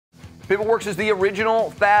PivotWorks is the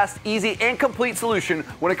original, fast, easy, and complete solution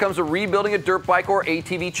when it comes to rebuilding a dirt bike or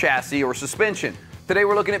ATV chassis or suspension. Today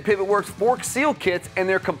we're looking at PivotWorks fork seal kits and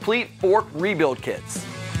their complete fork rebuild kits.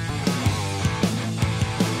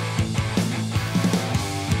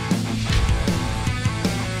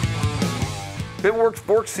 PivotWorks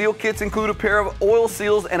fork seal kits include a pair of oil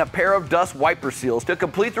seals and a pair of dust wiper seals to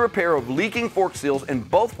complete the repair of leaking fork seals in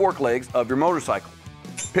both fork legs of your motorcycle.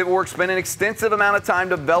 PivotWorks spent an extensive amount of time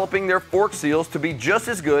developing their fork seals to be just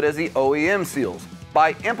as good as the OEM seals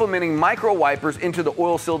by implementing micro wipers into the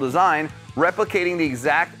oil seal design, replicating the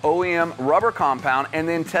exact OEM rubber compound, and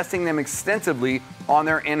then testing them extensively on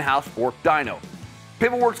their in-house fork dyno.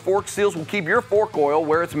 PivotWorks fork seals will keep your fork oil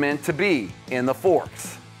where it's meant to be, in the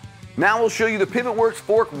forks. Now we'll show you the PivotWorks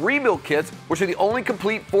fork rebuild kits, which are the only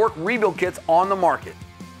complete fork rebuild kits on the market.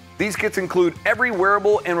 These kits include every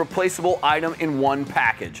wearable and replaceable item in one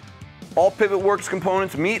package. All PivotWorks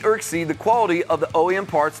components meet or exceed the quality of the OEM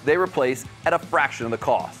parts they replace at a fraction of the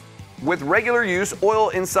cost. With regular use, oil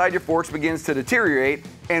inside your forks begins to deteriorate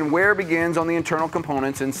and wear begins on the internal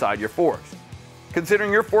components inside your forks.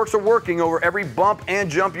 Considering your forks are working over every bump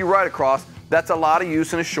and jump you ride across, that's a lot of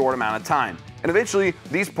use in a short amount of time. And eventually,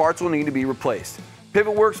 these parts will need to be replaced.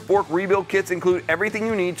 PivotWorks fork rebuild kits include everything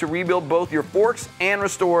you need to rebuild both your forks and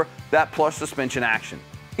restore that plush suspension action.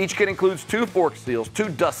 Each kit includes 2 fork seals, 2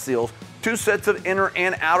 dust seals, 2 sets of inner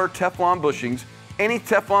and outer Teflon bushings, any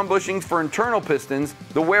Teflon bushings for internal pistons,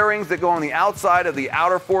 the wear rings that go on the outside of the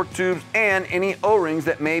outer fork tubes, and any O-rings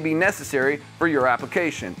that may be necessary for your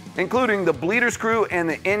application, including the bleeder screw and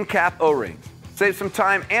the end cap O-rings. Save some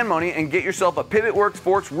time and money and get yourself a PivotWorks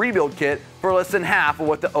forks rebuild kit for less than half of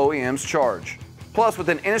what the OEMs charge. Plus, with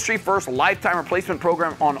an industry-first lifetime replacement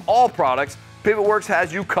program on all products, PivotWorks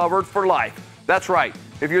has you covered for life. That's right.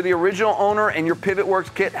 If you're the original owner and your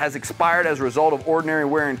PivotWorks kit has expired as a result of ordinary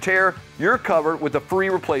wear and tear, you're covered with a free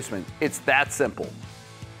replacement. It's that simple.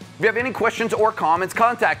 If you have any questions or comments,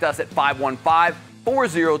 contact us at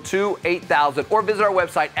 515-402-8000 or visit our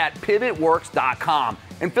website at pivotworks.com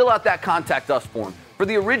and fill out that contact us form. For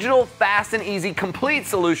the original, fast and easy, complete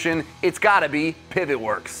solution, it's gotta be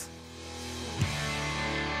PivotWorks.